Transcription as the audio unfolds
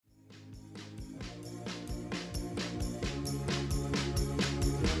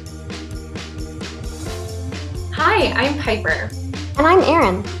Hi, I'm Piper. And I'm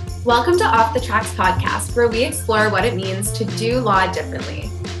Erin. Welcome to Off the Tracks podcast, where we explore what it means to do law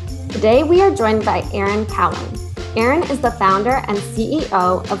differently. Today, we are joined by Erin Cowan. Erin is the founder and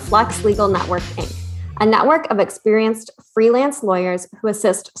CEO of Flex Legal Network, Inc., a network of experienced freelance lawyers who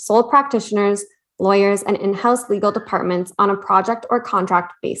assist sole practitioners, lawyers, and in-house legal departments on a project or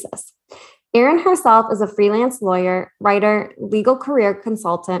contract basis. Erin herself is a freelance lawyer, writer, legal career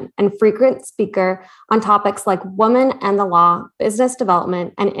consultant, and frequent speaker on topics like women and the law, business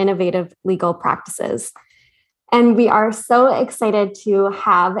development, and innovative legal practices. And we are so excited to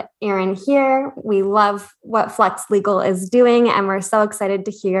have Erin here. We love what Flex Legal is doing, and we're so excited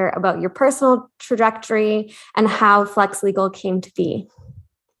to hear about your personal trajectory and how Flex Legal came to be.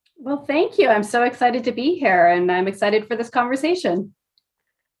 Well, thank you. I'm so excited to be here, and I'm excited for this conversation.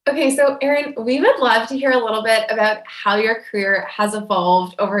 Okay, so Erin, we would love to hear a little bit about how your career has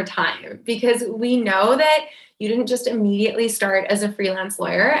evolved over time, because we know that you didn't just immediately start as a freelance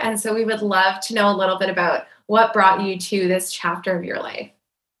lawyer. And so we would love to know a little bit about what brought you to this chapter of your life.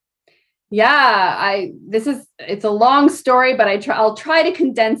 Yeah, it's a long story, but I'll try to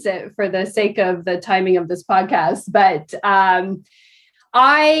condense it for the sake of the timing of this podcast. But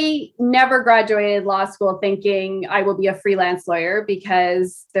I never graduated law school thinking I will be a freelance lawyer,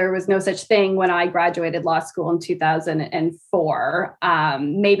 because there was no such thing when I graduated law school in 2004.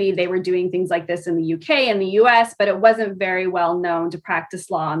 Maybe they were doing things like this in the UK and the US, but it wasn't very well known to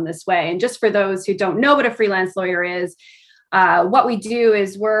practice law in this way. And just for those who don't know what a freelance lawyer is, what we do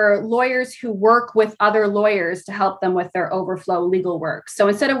is we're lawyers who work with other lawyers to help them with their overflow legal work. So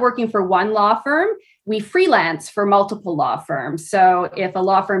instead of working for one law firm, we freelance for multiple law firms. So if a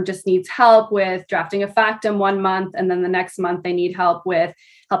law firm just needs help with drafting a factum 1 month, and then the next month they need help with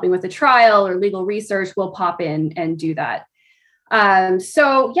helping with a trial or legal research, we'll pop in and do that.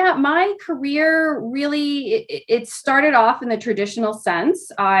 My career really, it started off in the traditional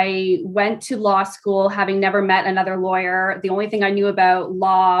sense. I went to law school having never met another lawyer. The only thing I knew about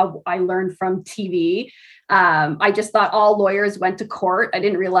law, I learned from TV. I just thought all lawyers went to court. I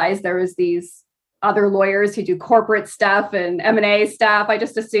didn't realize there was these other lawyers who do corporate stuff and M&A stuff. I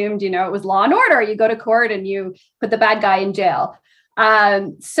just assumed, it was law and order. You go to court and you put the bad guy in jail.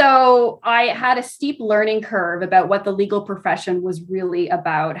 So I had a steep learning curve about what the legal profession was really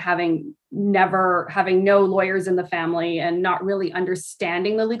about, having no lawyers in the family and not really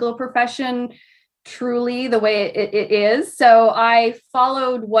understanding the legal profession truly the way it is. So I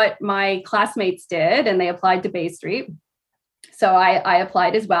followed what my classmates did, and they applied to Bay Street. So I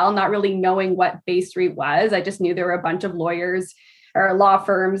applied as well, not really knowing what Bay Street was. I just knew there were a bunch of lawyers or law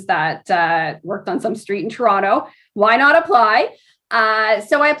firms that worked on some street in Toronto. Why not apply?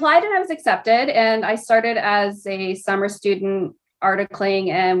 So I applied and I was accepted, and I started as a summer student articling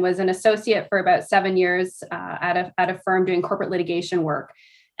and was an associate for about 7 years at a firm doing corporate litigation work.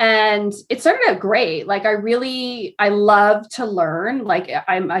 And it started out great. I love to learn.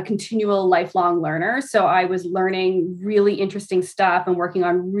 I'm a continual lifelong learner. So I was learning really interesting stuff and working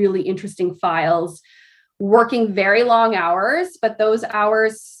on really interesting files, working very long hours, but those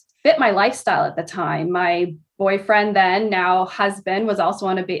hours fit my lifestyle at the time. My boyfriend then, now husband, was also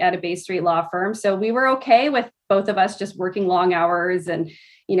at a Bay Street law firm. So we were okay with both of us just working long hours, and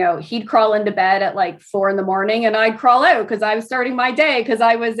he'd crawl into bed at 4 a.m. and I'd crawl out because I was starting my day, because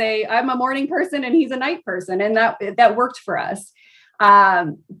I'm a morning person and he's a night person, and that worked for us.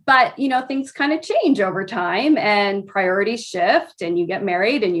 But things kind of change over time, and priorities shift, and you get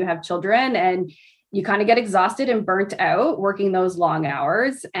married and you have children, and you kind of get exhausted and burnt out working those long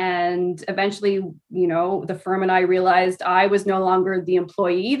hours. And eventually, the firm and I realized I was no longer the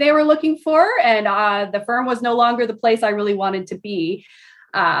employee they were looking for, and the firm was no longer the place I really wanted to be.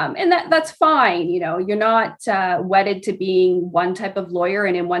 And that's fine. You're not wedded to being one type of lawyer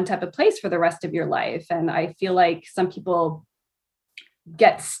and in one type of place for the rest of your life. And I feel like some people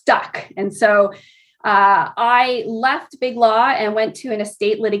get stuck. And so I left big law and went to an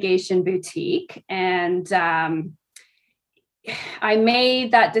estate litigation boutique. And I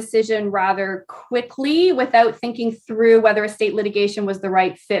made that decision rather quickly without thinking through whether estate litigation was the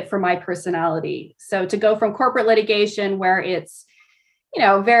right fit for my personality. So to go from corporate litigation, where it's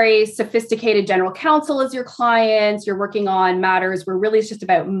very sophisticated general counsel as your clients, you're working on matters where really it's just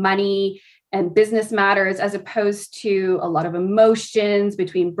about money and business matters, as opposed to a lot of emotions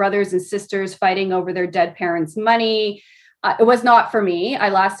between brothers and sisters fighting over their dead parents' money. It was not for me. I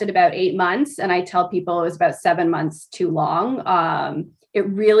lasted about 8 months, and I tell people it was about 7 months too long. It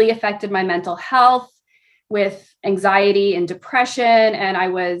really affected my mental health with anxiety and depression, and I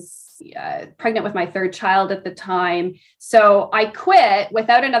was pregnant with my third child at the time. So I quit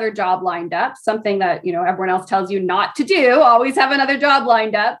without another job lined up, something that, everyone else tells you not to do, always have another job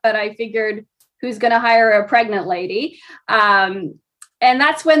lined up. But I figured, who's going to hire a pregnant lady? And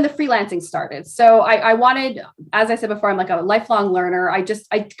that's when the freelancing started. So I wanted, as I said before, I'm like a lifelong learner. I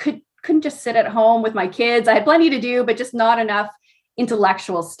couldn't just sit at home with my kids. I had plenty to do, but just not enough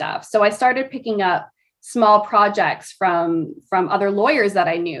intellectual stuff. So I started picking up small projects from other lawyers that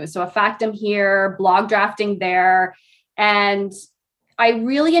I knew. So a Factum here, blog drafting there. And I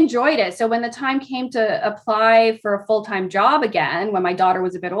really enjoyed it. So when the time came to apply for a full-time job again, when my daughter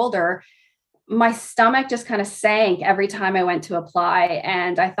was a bit older, my stomach just kind of sank every time I went to apply.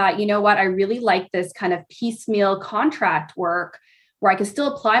 And I thought, you know what, I really like this kind of piecemeal contract work where I can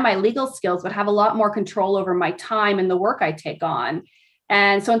still apply my legal skills, but have a lot more control over my time and the work I take on.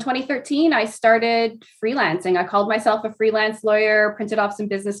 And so in 2013, I started freelancing. I called myself a freelance lawyer, printed off some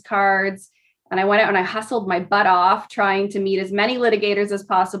business cards, and I went out and I hustled my butt off trying to meet as many litigators as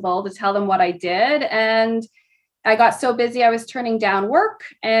possible to tell them what I did. And I got so busy, I was turning down work.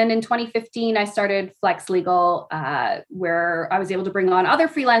 And in 2015, I started Flex Legal, where I was able to bring on other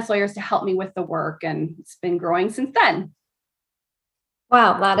freelance lawyers to help me with the work. And it's been growing since then.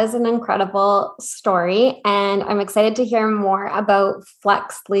 Wow, that is an incredible story. And I'm excited to hear more about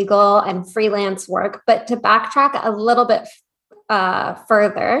Flex Legal and freelance work. But to backtrack a little bit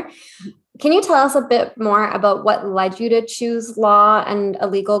further, can you tell us a bit more about what led you to choose law and a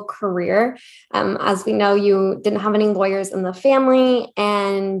legal career? As we know, you didn't have any lawyers in the family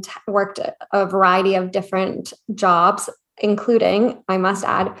and worked a variety of different jobs, including, I must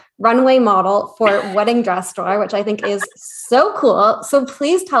add, runway model for Wedding Dress Store, which I think is so cool. So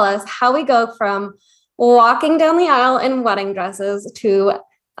please tell us how we go from walking down the aisle in wedding dresses to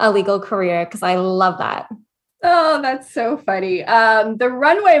a legal career, because I love that. Oh, that's so funny. The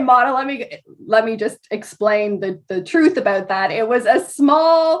runway model, let me just explain the truth about that. It was a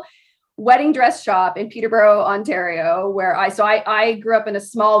small wedding dress shop in Peterborough, Ontario, where I grew up in a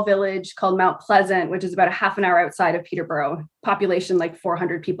small village called Mount Pleasant, which is about a half an hour outside of Peterborough, population like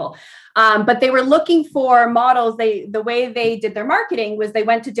 400 people. But they were looking for models. The way they did their marketing was they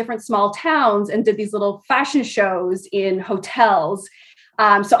went to different small towns and did these little fashion shows in hotels.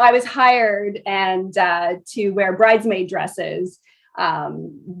 So I was hired and to wear bridesmaid dresses.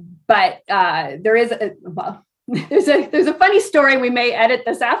 But there is there's a funny story. We may edit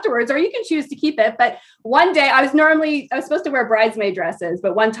this afterwards, or you can choose to keep it. But one day I was supposed to wear bridesmaid dresses,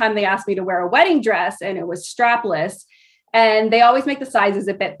 but one time they asked me to wear a wedding dress and it was strapless. And they always make the sizes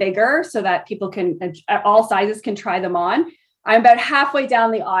a bit bigger so that people all sizes can try them on. I'm about halfway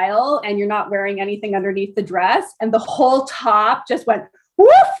down the aisle and you're not wearing anything underneath the dress. And the whole top just went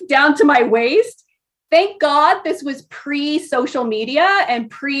woof down to my waist. Thank God this was pre-social media and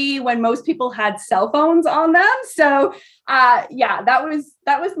when most people had cell phones on them. So that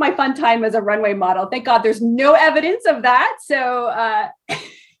was my fun time as a runway model. Thank God there's no evidence of that. So we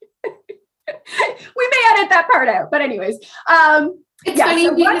may edit that part out. But anyways, it's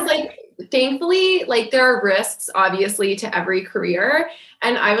funny because thankfully, there are risks obviously to every career.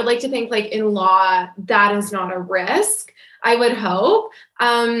 And I would like to think in law, that is not a risk, I would hope.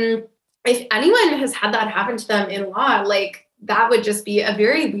 If anyone has had that happen to them in law, that would just be a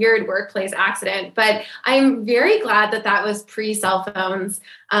very weird workplace accident. But I'm very glad that was pre-cell phones,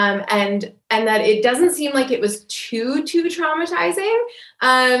 and that it doesn't seem like it was too traumatizing,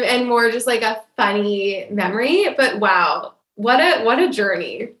 and more just a funny memory. But wow, what a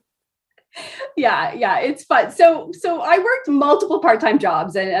journey. Yeah, it's fun. So I worked multiple part-time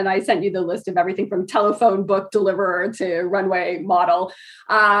jobs, and I sent you the list of everything from telephone book deliverer to runway model.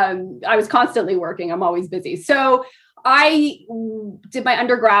 I was constantly working. I'm always busy. So I did my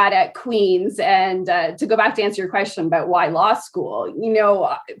undergrad at Queen's, and to go back to answer your question about why law school,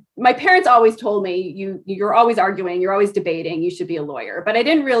 my parents always told me, you're always arguing, you're always debating, you should be a lawyer. But I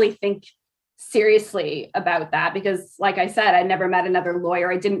didn't really think seriously about that because, like I said, I never met another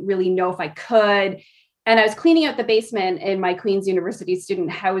lawyer. I didn't really know if I could. And I was cleaning out the basement in my Queen's University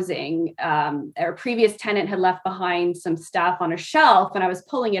student housing. Our previous tenant had left behind some stuff on a shelf, and I was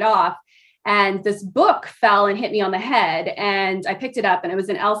pulling it off. And this book fell and hit me on the head. And I picked it up, and it was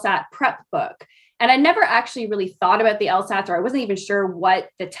an LSAT prep book. And I never actually really thought about the LSATs, or I wasn't even sure what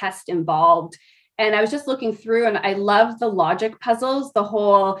the test involved. And I was just looking through, and I loved the logic puzzles, the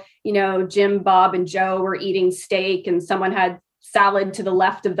whole, Jim, Bob, and Joe were eating steak and someone had salad to the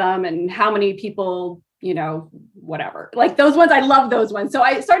left of them, and how many people, whatever. Those ones, I love those ones. So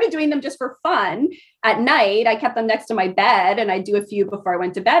I started doing them just for fun at night. I kept them next to my bed, and I'd do a few before I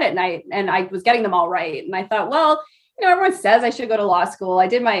went to bed at night, and I was getting them all right. And I thought, well, everyone says I should go to law school. I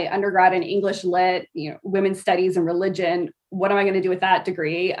did my undergrad in English lit, women's studies and religion. What am I going to do with that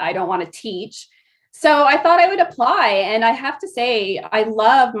degree? I don't want to teach. So I thought I would apply. And I have to say, I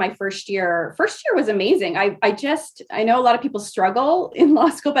loved my first year. First year was amazing. I know a lot of people struggle in law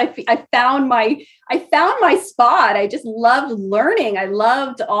school, but I found my spot. I just loved learning. I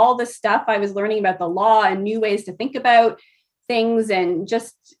loved all the stuff I was learning about the law and new ways to think about things. And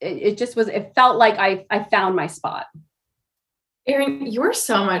it felt like I found my spot. Erin, you were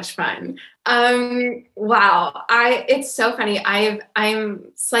so much fun. Wow. It's so funny. I'm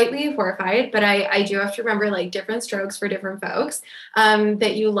slightly horrified, but I do have to remember like different strokes for different folks,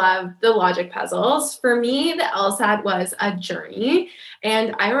 that you love the logic puzzles. For me, the LSAT was a journey.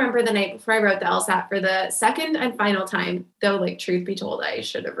 And I remember the night before I wrote the LSAT for the second and final time, though, like, truth be told, I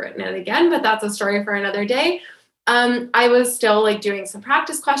should have written it again, but that's a story for another day. I was still like doing some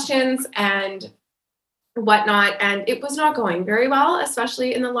practice questions and whatnot, and it was not going very well,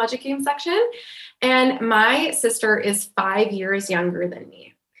 especially in the logic game section. And my sister is 5 years younger than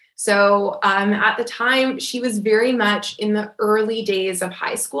me. So at the time, she was very much in the early days of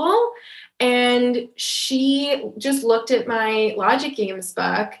high school. And she just looked at my logic games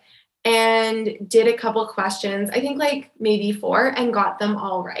book and did a couple questions, I think like maybe 4, and got them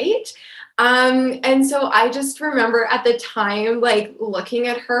all right. And so I just remember at the time, like looking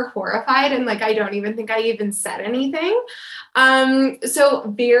at her horrified, and like, I don't even think I even said anything.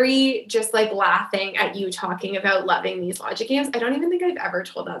 So very just like laughing at you talking about loving these logic games. I don't even think I've ever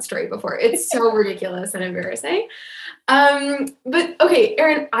told that story before. It's so ridiculous and embarrassing. But okay,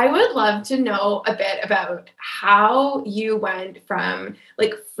 Erin, I would love to know a bit about how you went from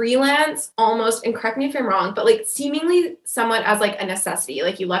like freelance almost, and correct me if I'm wrong, but like seemingly somewhat as like a necessity,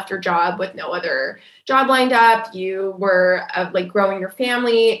 like you left your job with no other job lined up, you were like growing your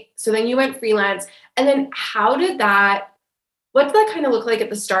family. So then you went freelance, and then what did that kind of look like at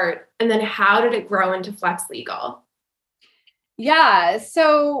the start? And then how did it grow into Flex Legal? Yeah.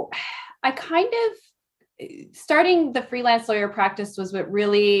 So I kind of, starting the freelance lawyer practice was what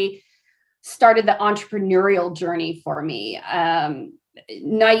really started the entrepreneurial journey for me.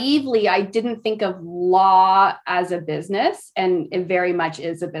 Naively, I didn't think of law as a business, and it very much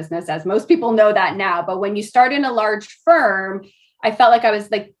is a business, as most people know that now. But when you start in a large firm, I felt like I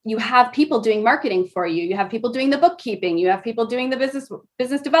was like, you have people doing marketing for you. You have people doing the bookkeeping. You have people doing the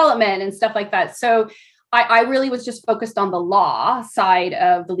business development and stuff like that. So I really was just focused on the law side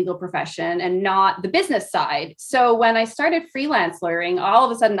of the legal profession and not the business side. So when I started freelance lawyering, all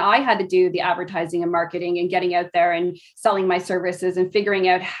of a sudden I had to do the advertising and marketing and getting out there and selling my services and figuring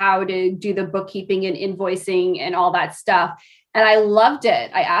out how to do the bookkeeping and invoicing and all that stuff. And I loved it.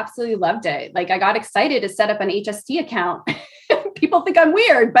 I absolutely loved it. Like, I got excited to set up an HST account. People think I'm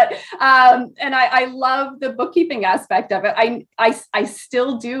weird, but and I love the bookkeeping aspect of it. I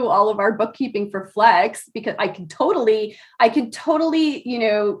still do all of our bookkeeping for Flex because I can totally,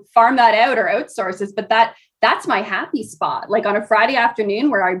 farm that out or outsource this, but that's my happy spot. Like on a Friday afternoon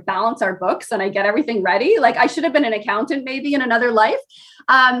where I balance our books and I get everything ready. Like, I should have been an accountant maybe in another life.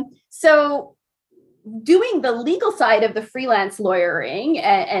 So doing the legal side of the freelance lawyering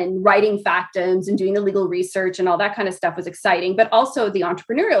and writing factums and doing the legal research and all that kind of stuff was exciting, but also the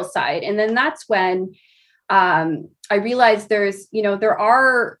entrepreneurial side. And then that's when I realized there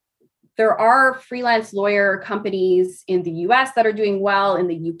are freelance lawyer companies in the US that are doing well, in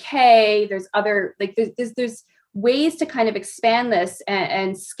the UK. There's other, like there's ways to kind of expand this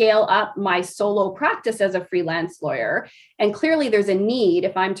and scale up my solo practice as a freelance lawyer. And clearly there's a need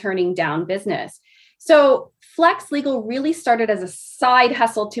if I'm turning down business. So Flex Legal really started as a side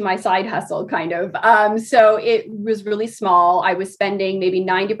hustle to my side hustle, kind of. So it was really small. I was spending maybe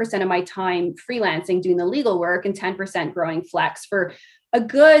 90% of my time freelancing, doing the legal work, and 10% growing Flex for a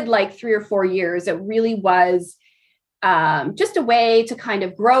good 3 or 4 years. It really was just a way to kind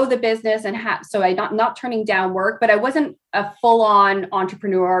of grow the business and so I not turning down work, but I wasn't a full-on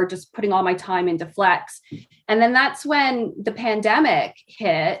entrepreneur, just putting all my time into Flex. And then that's when the pandemic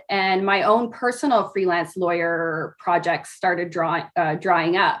hit and my own personal freelance lawyer projects started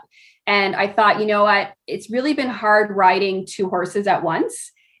drying up. And I thought, you know what, it's really been hard riding 2 horses at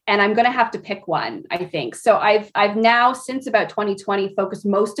once. And I'm going to have to pick one, I think. So I've now, since about 2020, focused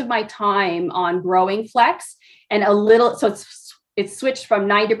most of my time on growing Flex and a little. So it's switched from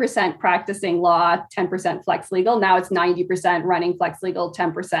 90% practicing law, 10% Flex Legal. Now it's 90% running Flex Legal,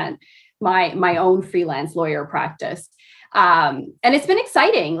 10% my own freelance lawyer practice. And it's been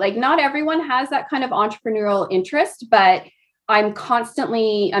exciting. Like, not everyone has that kind of entrepreneurial interest, but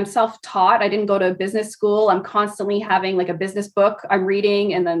I'm self-taught. I didn't go to a business school. I'm constantly having like a business book I'm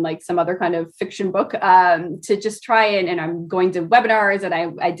reading and then like some other kind of fiction book to just try and I'm going to webinars, and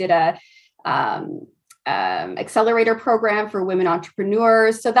I did a accelerator program for women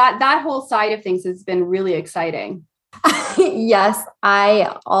entrepreneurs. So that whole side of things has been really exciting. Yes,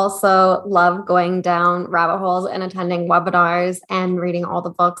 I also love going down rabbit holes and attending webinars and reading all the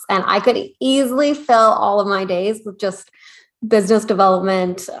books. And I could easily fill all of my days with just business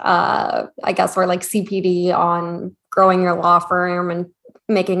development, I guess, or like CPD on growing your law firm and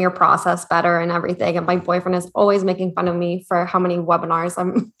making your process better and everything. And my boyfriend is always making fun of me for how many webinars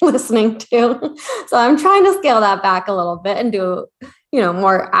I'm listening to. So I'm trying to scale that back a little bit and do,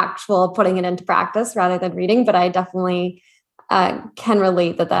 more actual putting it into practice rather than reading. But I definitely can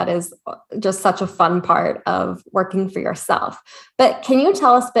relate that is just such a fun part of working for yourself. But can you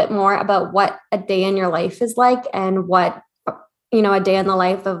tell us a bit more about what a day in your life is like and what, a day in the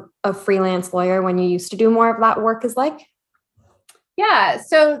life of a freelance lawyer when you used to do more of that work is like? Yeah.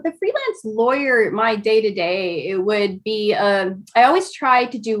 So the freelance lawyer, my day-to-day, it would be, I always try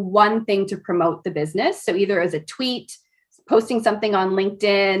to do one thing to promote the business. So either as a tweet, posting something on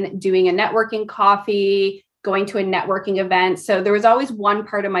LinkedIn, doing a networking coffee, going to a networking event. So there was always one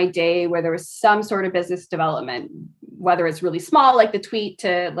part of my day where there was some sort of business development, whether it's really small, like the tweet,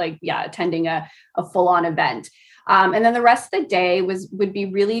 to attending a full-on event. And then the rest of the day would be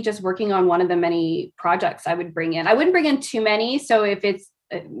really just working on one of the many projects I would bring in. I wouldn't bring in too many. So if it's,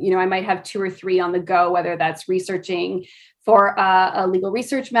 I might have 2 or 3 on the go, whether that's researching for a legal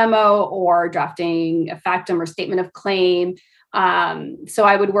research memo or drafting a factum or statement of claim. So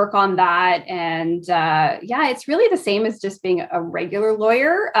I would work on that. And it's really the same as just being a regular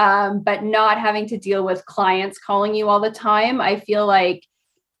lawyer, but not having to deal with clients calling you all the time. I feel like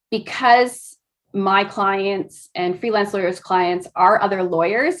because my clients and freelance lawyers' clients are other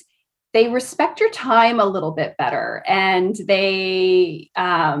lawyers, they respect your time a little bit better, and they're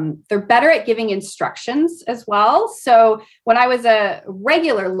better at giving instructions as well. So when I was a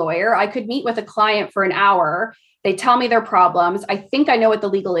regular lawyer, I could meet with a client for an hour. They tell me their problems. I think I know what the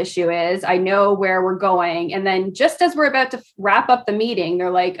legal issue is. I know where we're going. And then just as we're about to wrap up the meeting,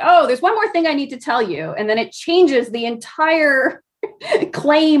 they're like, oh, there's one more thing I need to tell you. And then it changes the entire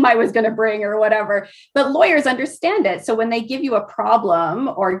claim I was going to bring or whatever. But lawyers understand it. So when they give you a problem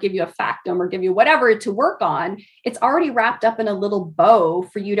or give you a factum or give you whatever to work on, it's already wrapped up in a little bow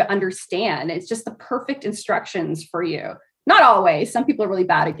for you to understand. It's just the perfect instructions for you. Not always. Some people are really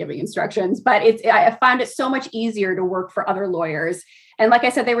bad at giving instructions, but I found it so much easier to work for other lawyers. And like I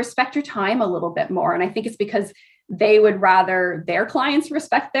said, they respect your time a little bit more. And I think it's because they would rather their clients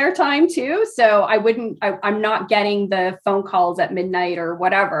respect their time too. So I'm not getting the phone calls at midnight or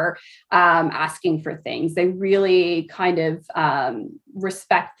whatever, asking for things. They really kind of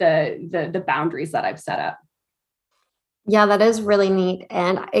respect the boundaries that I've set up. Yeah, that is really neat.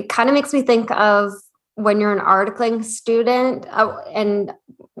 And it kind of makes me think of when you're an articling student, and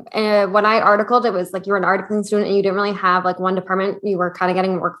when I articled, it was like you were an articling student and you didn't really have like one department. You were kind of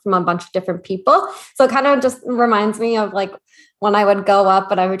getting work from a bunch of different people. So it kind of just reminds me of like when I would go up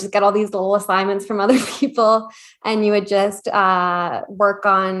and I would just get all these little assignments from other people, and you would just work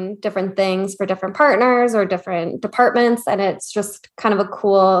on different things for different partners or different departments. And it's just kind of a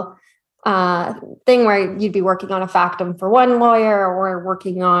cool thing where you'd be working on a factum for one lawyer or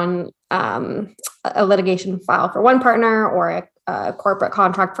working on a litigation file for one partner or a corporate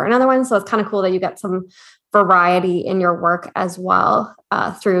contract for another one. So it's kind of cool that you get some variety in your work as well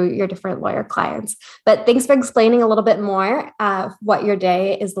through your different lawyer clients. But thanks for explaining a little bit more what your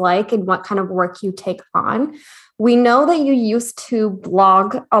day is like and what kind of work you take on. We know that you used to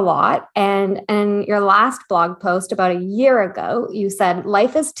blog a lot, and in your last blog post about a year ago, you said,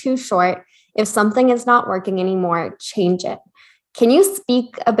 life is too short. If something is not working anymore, change it. Can you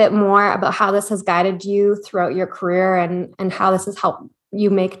speak a bit more about how this has guided you throughout your career and how this has helped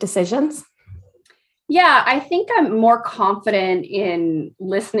you make decisions? Yeah, I think I'm more confident in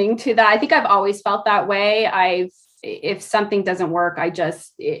listening to that. I think I've always felt that way. If something doesn't work, I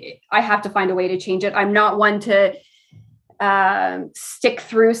have to find a way to change it. I'm not one to stick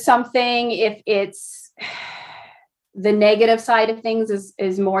through something if it's the negative side of things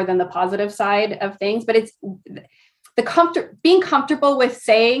is more than the positive side of things. But it's being comfortable with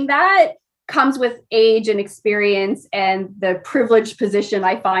saying that comes with age and experience and the privileged position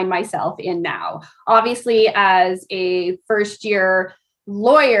I find myself in now. Obviously, as a first year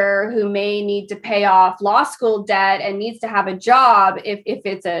lawyer who may need to pay off law school debt and needs to have a job if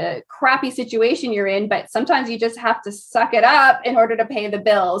it's a crappy situation you're in, but sometimes you just have to suck it up in order to pay the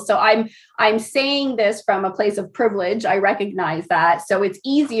bills. So I'm saying this from a place of privilege. I recognize that. So it's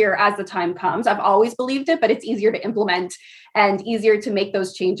easier as the time comes. I've always believed it, but it's easier to implement and easier to make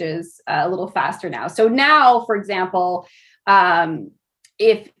those changes a little faster now. So now, for example,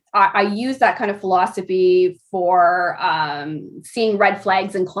 if I use that kind of philosophy for seeing red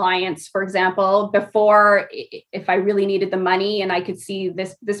flags in clients, for example, before, if I really needed the money and I could see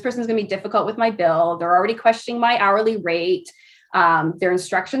this person's going to be difficult with my bill, they're already questioning my hourly rate. Their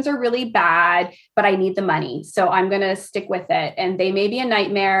instructions are really bad, but I need the money. So I'm going to stick with it. And they may be a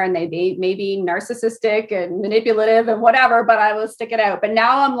nightmare and they may be narcissistic and manipulative and whatever, but I will stick it out. But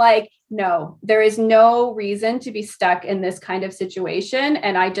now I'm like, no, there is no reason to be stuck in this kind of situation.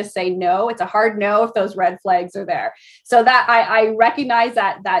 And I just say no. It's a hard no if those red flags are there. So that I recognize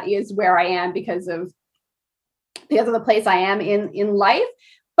that is where I am because of the place I am in life.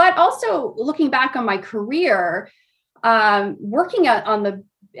 But also looking back on my career, working at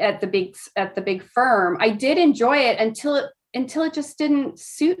the big firm, I did enjoy it until it just didn't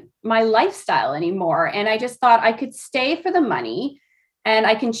suit my lifestyle anymore. And I just thought I could stay for the money and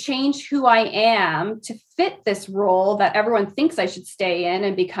I can change who I am to fit this role that everyone thinks I should stay in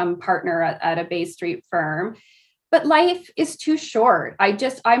and become partner at a Bay Street firm. But life is too short.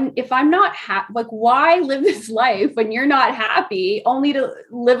 If I'm not happy, like, why live this life when you're not happy, only to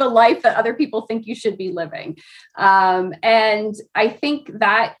live a life that other people think you should be living? And I think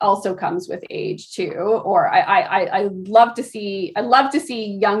that also comes with age too. Or I love to see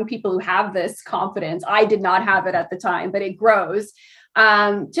young people who have this confidence. I did not have it at the time, but it grows.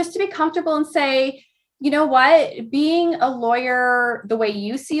 Just to be comfortable and say, you know what, being a lawyer the way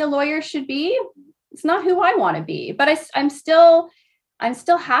you see a lawyer should be, it's not who I want to be, but I'm still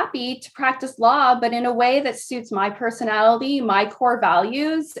happy to practice law, but in a way that suits my personality, my core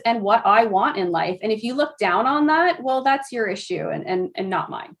values, and what I want in life. And if you look down on that, well, that's your issue and not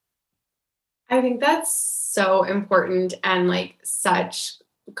mine. I think that's so important and like such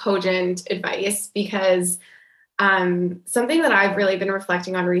cogent advice, because something that I've really been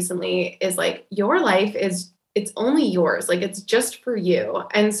reflecting on recently is like, your life it's only yours. Like, it's just for you.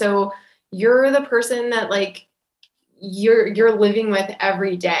 And so you're the person that like you're living with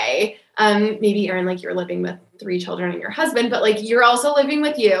every day. Maybe Erin, like you're living with 3 children and your husband, but like you're also living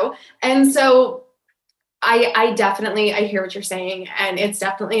with you. And so I hear what you're saying. And it's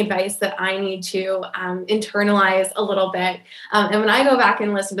definitely advice that I need to internalize a little bit. And when I go back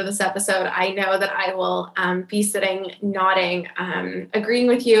and listen to this episode, I know that I will be sitting, nodding, agreeing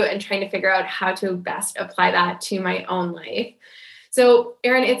with you and trying to figure out how to best apply that to my own life. So,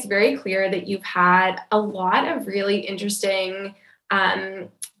 Erin, it's very clear that you've had a lot of really interesting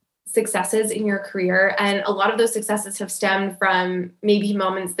successes in your career. And a lot of those successes have stemmed from maybe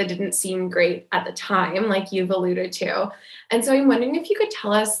moments that didn't seem great at the time, like you've alluded to. And so I'm wondering if you could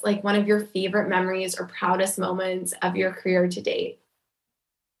tell us like one of your favorite memories or proudest moments of your career to date.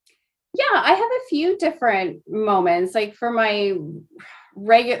 Yeah, I have a few different moments. Like for my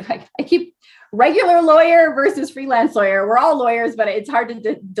regular lawyer versus freelance lawyer. We're all lawyers, but it's hard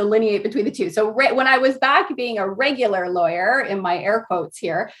to delineate between the two. So when I was back being a regular lawyer, in my air quotes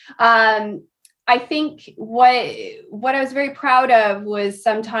here, I think what I was very proud of was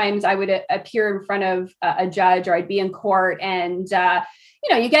sometimes I would appear in front of a judge, or I'd be in court, and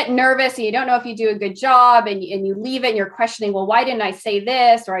you get nervous and you don't know if you do a good job, and you leave it and you're questioning, well, why didn't I say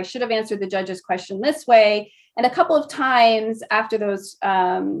this? Or I should have answered the judge's question this way. And a couple of times after those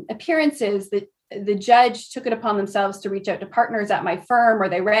appearances, the judge took it upon themselves to reach out to partners at my firm, or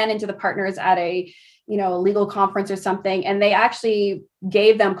they ran into the partners at a legal conference or something. And they actually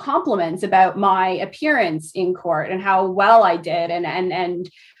gave them compliments about my appearance in court and how well I did. And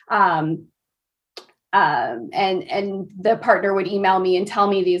the partner would email me and tell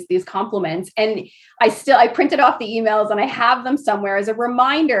me these compliments. And I printed off the emails and I have them somewhere as a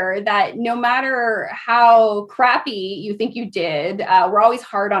reminder that no matter how crappy you think you did, we're always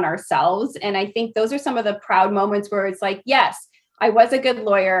hard on ourselves. And I think those are some of the proud moments where it's like, yes, I was a good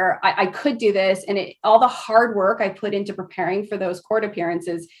lawyer. I could do this. And all the hard work I put into preparing for those court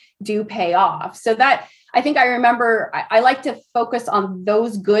appearances do pay off. So that, I think I remember, I like to focus on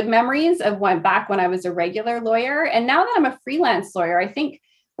those good memories of when I was a regular lawyer. And now that I'm a freelance lawyer, I think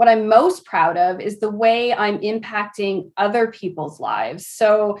what I'm most proud of is the way I'm impacting other people's lives.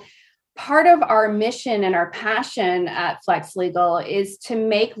 So part of our mission and our passion at Flex Legal is to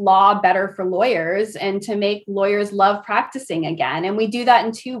make law better for lawyers and to make lawyers love practicing again. And we do that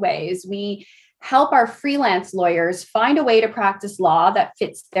in 2 ways. We help our freelance lawyers find a way to practice law that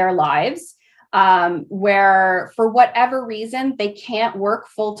fits their lives, where for whatever reason they can't work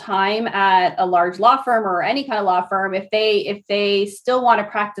full time at a large law firm or any kind of law firm. If they still want to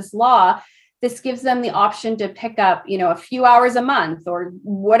practice law, this gives them the option to pick up, a few hours a month or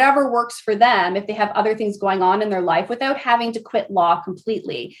whatever works for them if they have other things going on in their life without having to quit law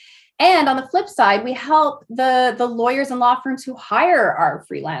completely. And on the flip side, we help the lawyers and law firms who hire our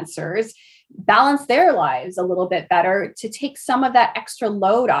freelancers balance their lives a little bit better to take some of that extra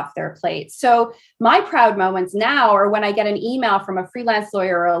load off their plate. So my proud moments now are when I get an email from a freelance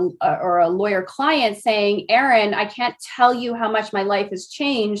lawyer or a lawyer client saying, Erin, I can't tell you how much my life has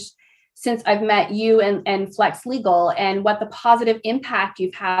changed since I've met you and Flex Legal, and what the positive impact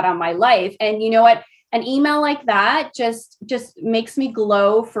you've had on my life. And you know what? An email like that just makes me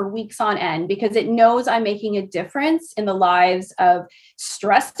glow for weeks on end, because it knows I'm making a difference in the lives of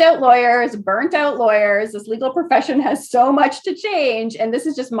stressed out lawyers, burnt out lawyers. This legal profession has so much to change. And this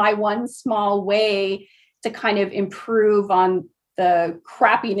is just my one small way to kind of improve on the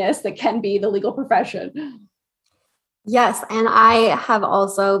crappiness that can be the legal profession. Yes, and I have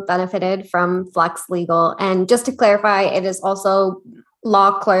also benefited from Flex Legal. And just to clarify, it is also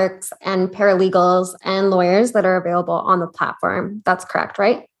law clerks and paralegals and lawyers that are available on the platform. That's correct,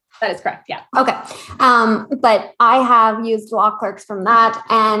 right? That is correct. Yeah. Okay. But I have used law clerks from that.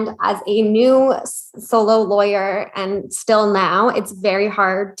 And as a new solo lawyer, and still now, it's very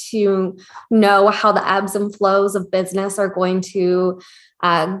hard to know how the ebbs and flows of business are going to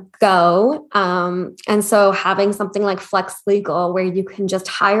go. And so having something like Flex Legal, where you can just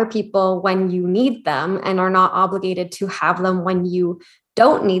hire people when you need them and are not obligated to have them when you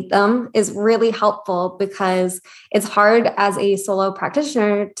don't need them, is really helpful, because it's hard as a solo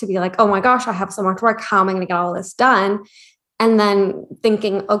practitioner to be like, oh my gosh, I have so much work. How am I going to get all this done? And then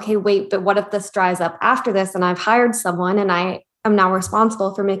thinking, okay, wait, but what if this dries up after this and I've hired someone and I am now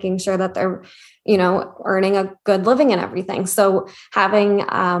responsible for making sure that they're, earning a good living and everything. So having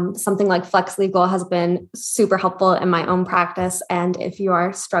something like Flex Legal has been super helpful in my own practice. And if you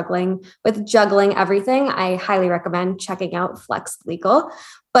are struggling with juggling everything, I highly recommend checking out Flex Legal.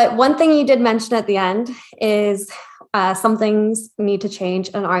 But one thing you did mention at the end is some things need to change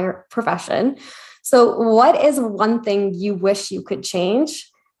in our profession. So what is one thing you wish you could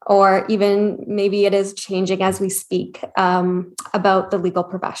change? Or even maybe it is changing as we speak, about the legal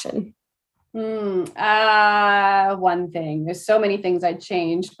profession? One thing. There's so many things I'd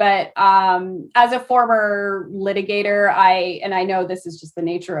change, but as a former litigator, I know this is just the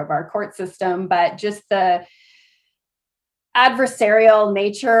nature of our court system, but just the adversarial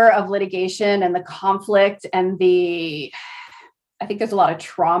nature of litigation and the conflict and I think there's a lot of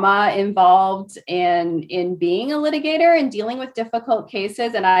trauma involved in being a litigator and dealing with difficult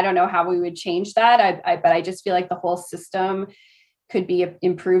cases. And I don't know how we would change that. But I just feel like the whole system could be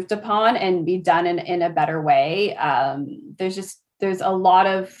improved upon and be done in a better way. There's a lot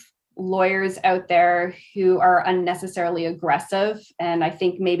of lawyers out there who are unnecessarily aggressive. And I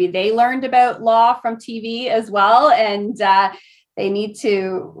think maybe they learned about law from TV as well. And they need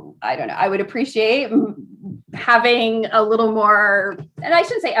to, I don't know, I would appreciate having a little more, and I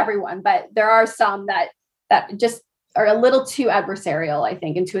shouldn't say everyone, but there are some that just are a little too adversarial, I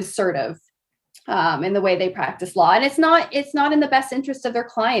think, and too assertive in the way they practice law. And it's not in the best interest of their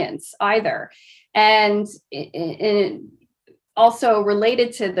clients either. And also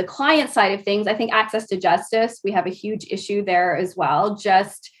related to the client side of things, I think access to justice, we have a huge issue there as well.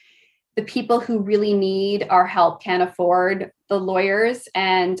 Just the people who really need our help can't afford the lawyers.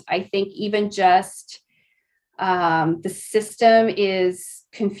 And I think even just the system is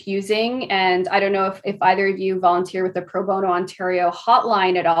confusing. And I don't know if either of you volunteer with the Pro Bono Ontario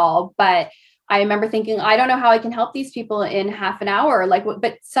hotline at all, but I remember thinking, I don't know how I can help these people in half an hour.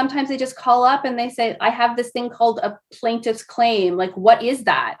 But sometimes they just call up and they say, I have this thing called a plaintiff's claim. Like, what is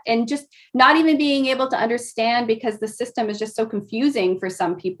that? And just not even being able to understand, because the system is just so confusing for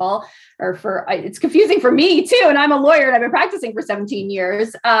some people, it's confusing for me too. And I'm a lawyer and I've been practicing for 17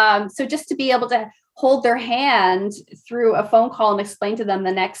 years. So just to be able to hold their hand through a phone call and explain to them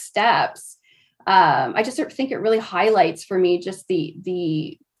the next steps. I just think it really highlights for me just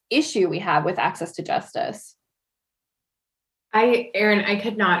the issue we have with access to justice. Erin, I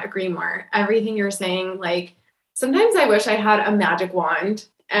could not agree more. Everything you're saying, like, sometimes I wish I had a magic wand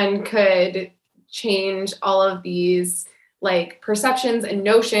and could change all of these like perceptions and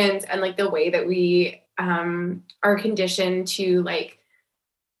notions and like the way that we are conditioned to like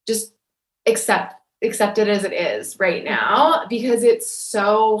just accept it as it is right now, because it's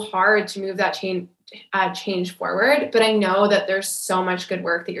so hard to move that change forward. But I know that there's so much good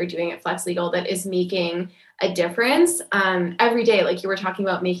work that you're doing at Flex Legal that is making a difference every day. Like you were talking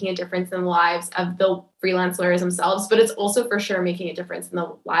about making a difference in the lives of the freelance lawyers themselves, but it's also for sure making a difference in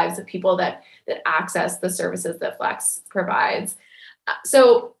the lives of people that access the services that Flex provides.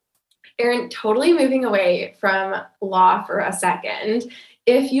 So Erin, totally moving away from law for a second,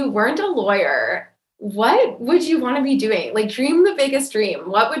 if you weren't a lawyer, what would you want to be doing? Like dream the biggest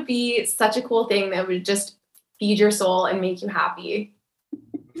dream. What would be such a cool thing that would just feed your soul and make you happy?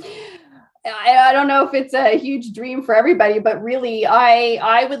 I don't know if it's a huge dream for everybody, but really,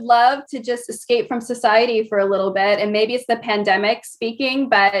 I would love to just escape from society for a little bit. And maybe it's the pandemic speaking,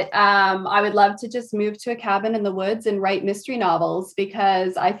 but I would love to just move to a cabin in the woods and write mystery novels,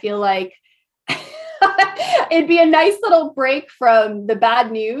 because I feel like it'd be a nice little break from the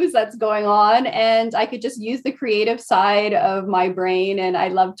bad news that's going on. And I could just use the creative side of my brain, and I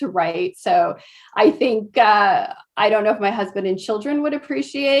love to write. So I think, I don't know if my husband and children would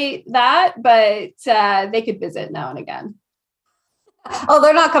appreciate that, but they could visit now and again. Oh,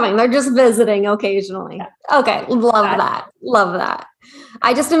 they're not coming. They're just visiting occasionally. Yeah. Okay. Love that. Love that.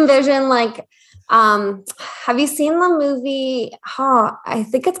 I just envision like, have you seen the movie? Oh, I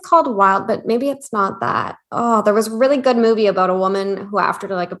think it's called Wild, but maybe it's not that. Oh, there was a really good movie about a woman who, after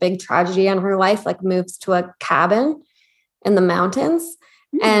like a big tragedy in her life, like moves to a cabin in the mountains.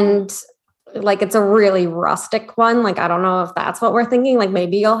 Mm-hmm. And like, it's a really rustic one. Like, I don't know if that's what we're thinking. Like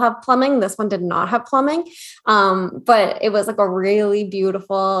maybe you'll have plumbing. This one did not have plumbing. But it was like a really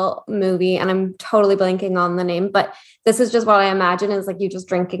beautiful movie, and I'm totally blanking on the name, but this is just what I imagine is like you just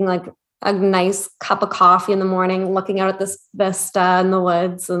drinking like a nice cup of coffee in the morning, looking out at this vista in the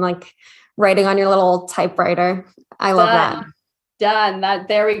woods and like writing on your little typewriter. I love that. Done.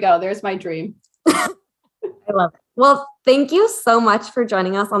 There we go. There's my dream. I love it. Well, thank you so much for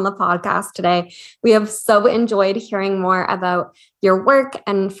joining us on the podcast today. We have so enjoyed hearing more about your work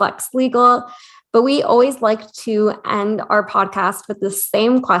and Flex Legal, but we always like to end our podcast with the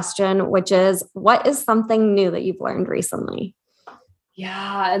same question, which is, what is something new that you've learned recently?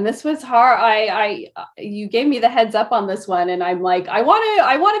 Yeah. And this was hard. You gave me the heads up on this one, and I'm like, I want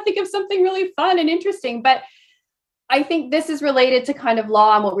to think of something really fun and interesting, but I think this is related to kind of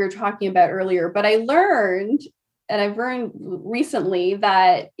law and what we were talking about earlier. But I've learned recently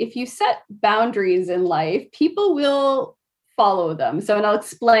that if you set boundaries in life, people will follow them. So, and I'll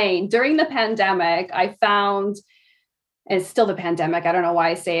explain. During the pandemic, I found, and it's still the pandemic, I don't know why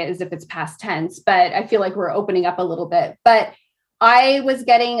I say it as if it's past tense, but I feel like we're opening up a little bit. But I was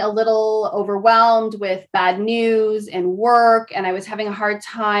getting a little overwhelmed with bad news and work, and I was having a hard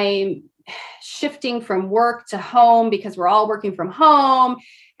time shifting from work to home because we're all working from home.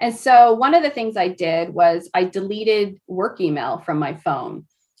 And so one of the things I did was I deleted work email from my phone.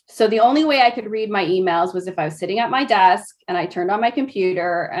 So the only way I could read my emails was if I was sitting at my desk and I turned on my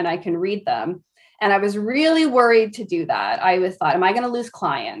computer and I can read them. And I was really worried to do that. I thought, am I going to lose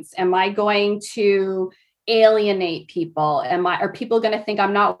clients? Am I going to alienate people? Are people going to think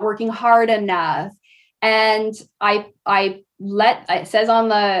I'm not working hard enough? And it says on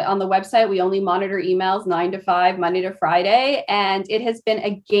the website, we only monitor emails 9 to 5, Monday to Friday. And it has been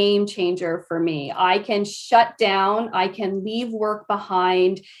a game changer for me. I can shut down, I can leave work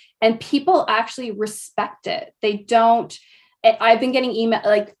behind, and people actually respect it. They don't. I've been getting email,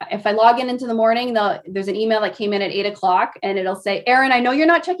 like if I log into the morning, there's an email that came in at 8:00 and it'll say, Erin, I know you're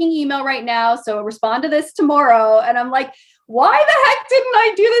not checking email right now, so respond to this tomorrow. And I'm like, why the heck didn't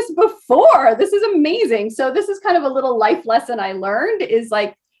I do this before? This is amazing. So this is kind of a little life lesson I learned, is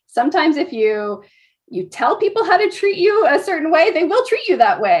like, sometimes if you tell people how to treat you a certain way, they will treat you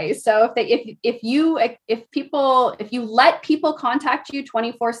that way. So if you let people contact you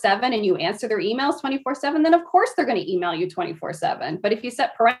 24/7 and you answer their emails 24/7, then of course they're going to email you 24/7. But if you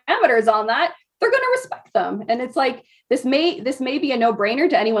set parameters on that, they're going to respect them. And it's like, this may be a no-brainer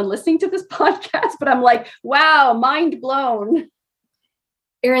to anyone listening to this podcast, but I'm like, wow, mind blown.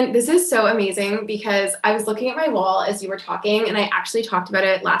 Erin, this is so amazing, because I was looking at my wall as you were talking, and I actually talked about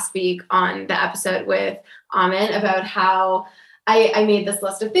it last week on the episode with Amin about how I made this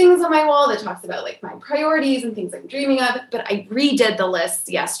list of things on my wall that talks about like my priorities and things I'm dreaming of, but I redid the lists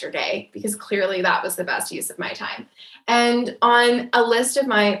yesterday because clearly that was the best use of my time. And on a list of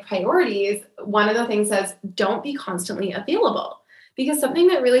my priorities, one of the things says, don't be constantly available. Because something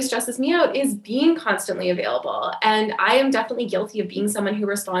that really stresses me out is being constantly available. And I am definitely guilty of being someone who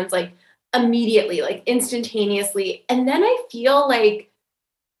responds like immediately, like instantaneously. And then I feel like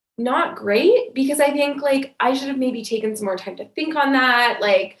not great, because I think like I should have maybe taken some more time to think on that,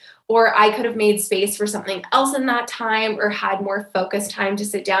 like, or I could have made space for something else in that time, or had more focused time to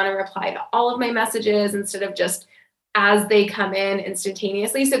sit down and reply to all of my messages instead of just as they come in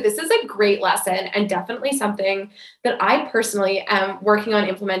instantaneously. So this is a great lesson, and definitely something that I personally am working on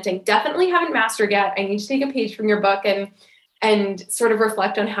implementing. Definitely haven't mastered yet. I need to take a page from your book and sort of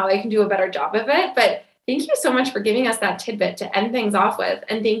reflect on how I can do a better job of it. But thank you so much for giving us that tidbit to end things off with.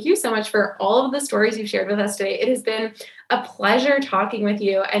 And thank you so much for all of the stories you've shared with us today. It has been a pleasure talking with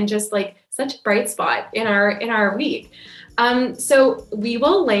you, and just like such a bright spot in our week. So we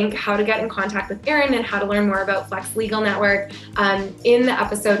will link how to get in contact with Erin and how to learn more about Flex Legal Network in the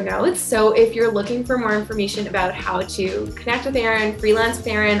episode notes. So if you're looking for more information about how to connect with Erin, freelance with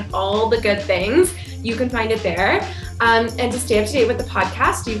Erin, all the good things, you can find it there. And to stay up to date with the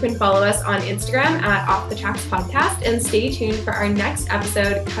podcast, you can follow us on Instagram at Off the Tracks Podcast, and stay tuned for our next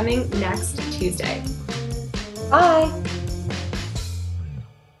episode coming next Tuesday. Bye.